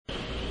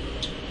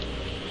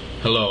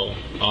Hello,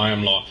 I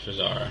am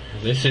Lothfazar.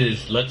 This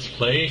is Let's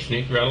Play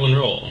Snake, Rattle, and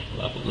Roll,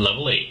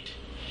 level 8.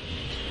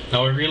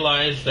 Now I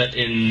realized that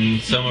in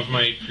some of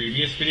my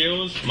previous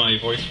videos, my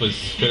voice was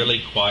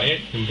fairly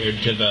quiet compared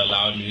to the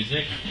loud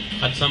music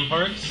at some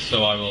parts,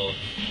 so I will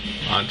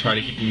try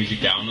to keep the music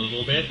down a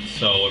little bit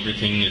so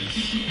everything is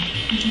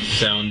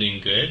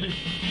sounding good.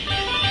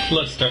 So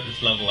let's start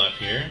this level up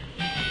here.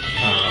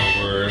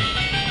 We're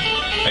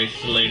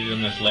isolated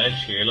on this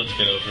ledge here, let's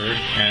get over,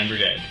 and we're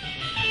dead.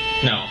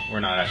 No, we're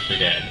not actually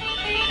dead.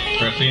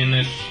 We're actually in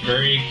this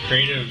very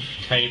creative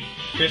type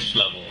fish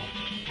level.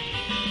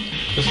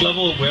 This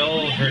level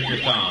will hurt your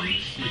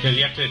thumbs, because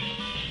you have to...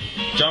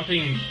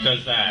 Jumping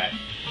does that,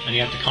 and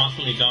you have to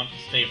constantly jump to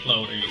stay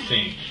afloat or you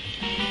sink.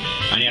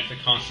 And you have to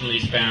constantly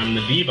spam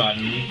the B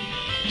button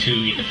to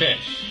eat the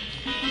fish.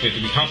 So you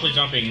have to be constantly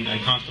jumping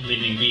and constantly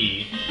hitting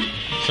B.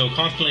 So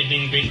constantly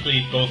hitting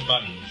basically both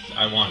buttons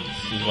at once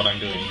is what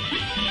I'm doing.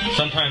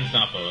 Sometimes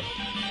not both.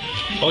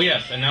 Oh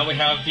yes, and now we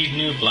have these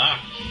new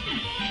black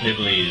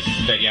nibblies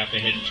that you have to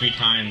hit 3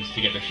 times to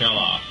get the shell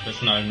off.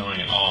 That's not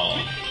annoying at all.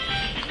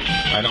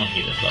 I don't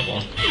hate this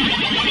level.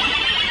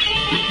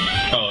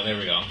 Oh, there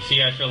we go.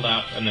 See, I filled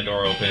up and the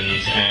door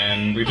opens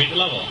and we beat the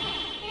level.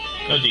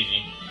 Go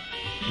GG.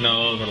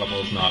 No, the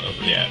level's not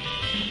over yet.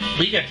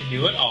 We get to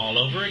do it all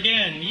over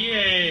again.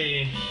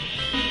 Yay!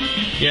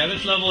 Yeah,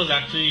 this level is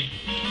actually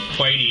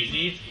quite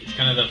easy. It's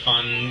kind of the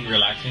fun,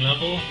 relaxing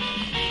level.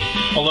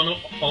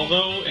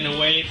 Although in a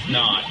way it's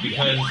not,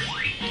 because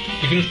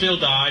you can still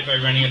die by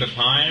running out of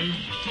time,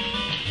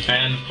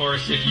 and of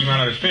course if you run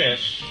out of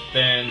fish,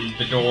 then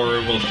the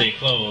door will stay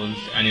closed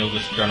and you'll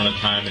just run out of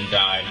time and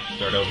die and have to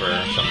start over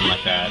or something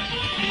like that.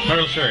 Not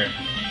real sure.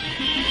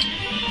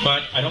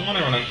 But I don't want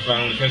to run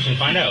out of fish and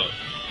find out.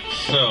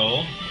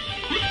 So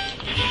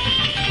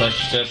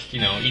let's just,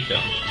 eat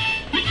them.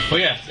 Oh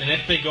yes, and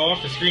if they go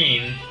off the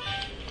screen,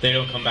 they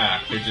don't come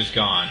back, they're just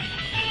gone.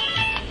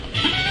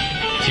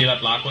 See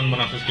that black one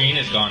went off the screen?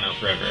 It's gone now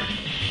forever.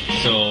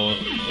 So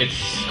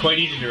it's quite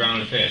easy to run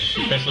out of fish,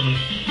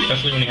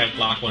 especially when you have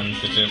black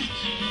ones that just,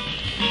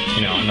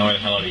 annoy the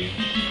hell out of you.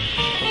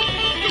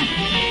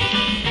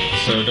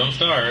 So don't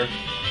starve.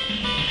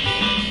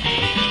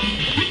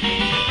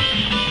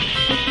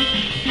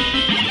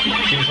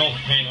 See, this whole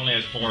tank only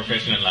has 4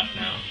 fish in it left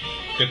now.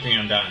 Good thing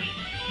I'm done.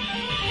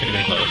 Could have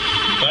been close.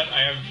 But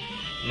I have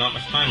not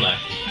much time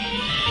left.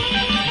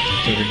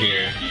 It's over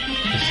here.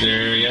 Is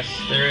there? Yes,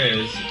 there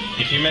is.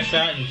 If you miss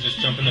that and just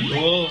jump in the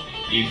pool,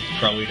 you'd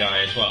probably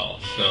die as well.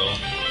 So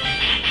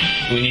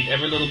we need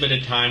every little bit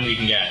of time we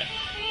can get.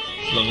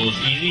 This level is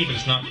easy, but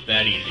it's not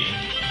that easy.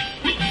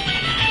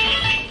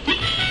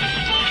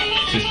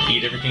 Just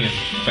eat everything as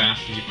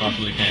fast as you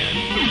possibly can.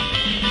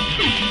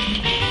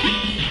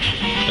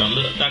 Don't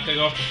let that guy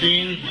go off the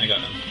screen. I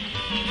got him.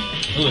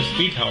 Ooh, a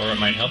speed power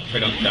might help if I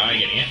don't die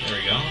getting it. There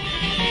we go.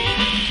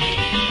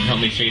 Help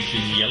me chase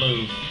these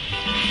yellow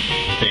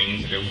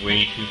things that are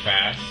way too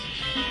fast.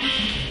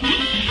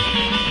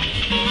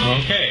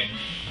 Okay.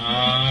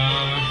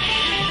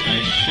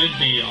 I should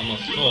be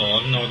almost full. I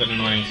don't know what that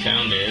annoying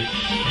sound is.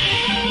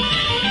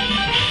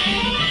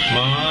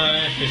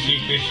 My fishy,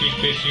 fishy,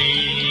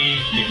 fishy.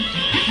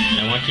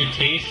 I want to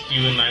taste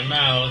you in my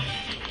mouth.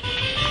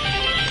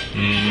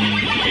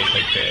 Tastes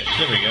like fish.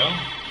 There we go.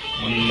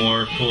 One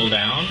more cool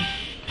down.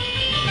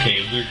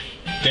 Okay, we're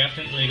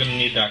definitely going to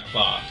need that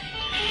clock.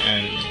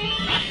 And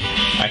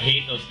I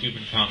hate those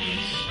stupid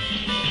fountains.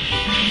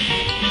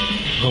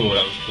 Oh,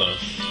 that was close.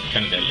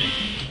 Kind of deadly.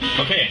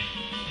 Okay.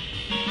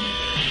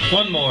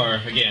 One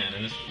more again,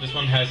 and this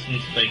one has some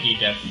spiky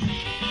death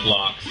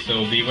blocks,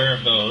 so beware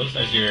of those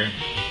as you're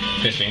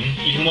fishing.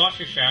 You can watch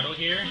your shadow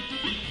here.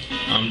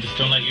 Just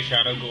don't let your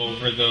shadow go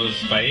over those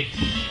spikes.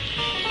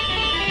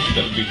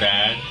 That would be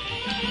bad.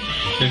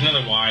 There's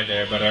another Y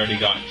there, but I already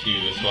got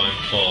 2, so I'm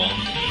full.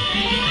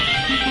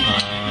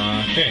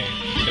 Okay,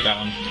 so that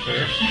one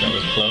first. That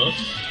was close.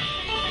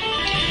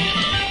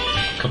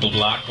 A couple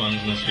black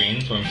ones on the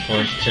screen, so I'm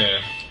forced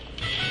to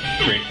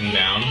break them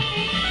down.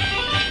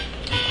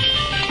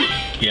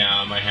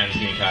 Yeah, my hand's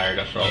getting tired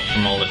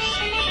from all this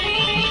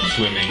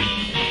swimming.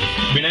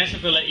 It'd be nice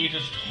if they let you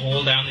just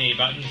hold down the A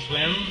button to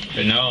swim,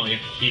 but no, you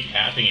have to keep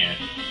tapping it.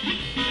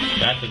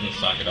 That doesn't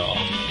suck at all.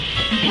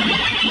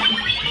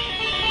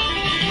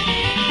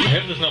 I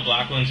hope there's no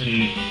black ones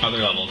in other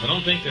levels. I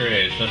don't think there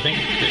is. I think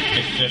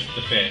it's just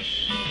the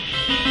fish.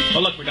 Oh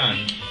look, we're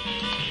done.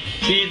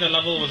 See, the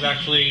level was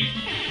actually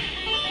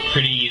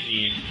pretty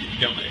easy.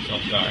 Don't let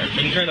yourself starve.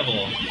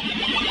 Incredible.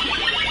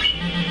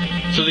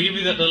 So they give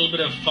you that little bit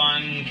of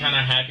fun, kind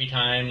of happy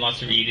time,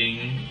 lots of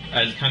eating,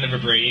 as kind of a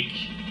break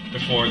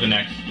before the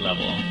next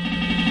level.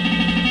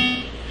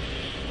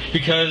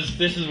 Because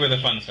this is where the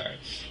fun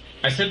starts.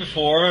 I said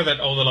before that,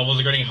 the levels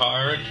are getting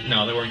hard.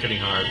 No, they weren't getting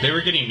hard. They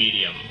were getting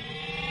medium.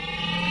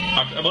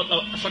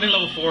 Starting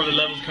level 4, the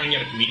levels kind of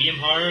get medium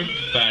hard,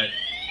 but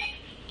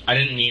I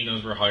didn't mean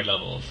those were hard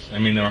levels. I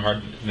mean they were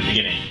hard in the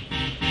beginning.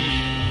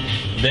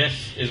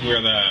 This is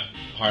where the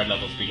hard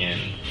levels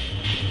begin.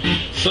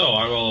 So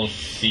I will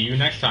see you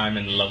next time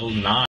in level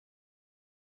 9.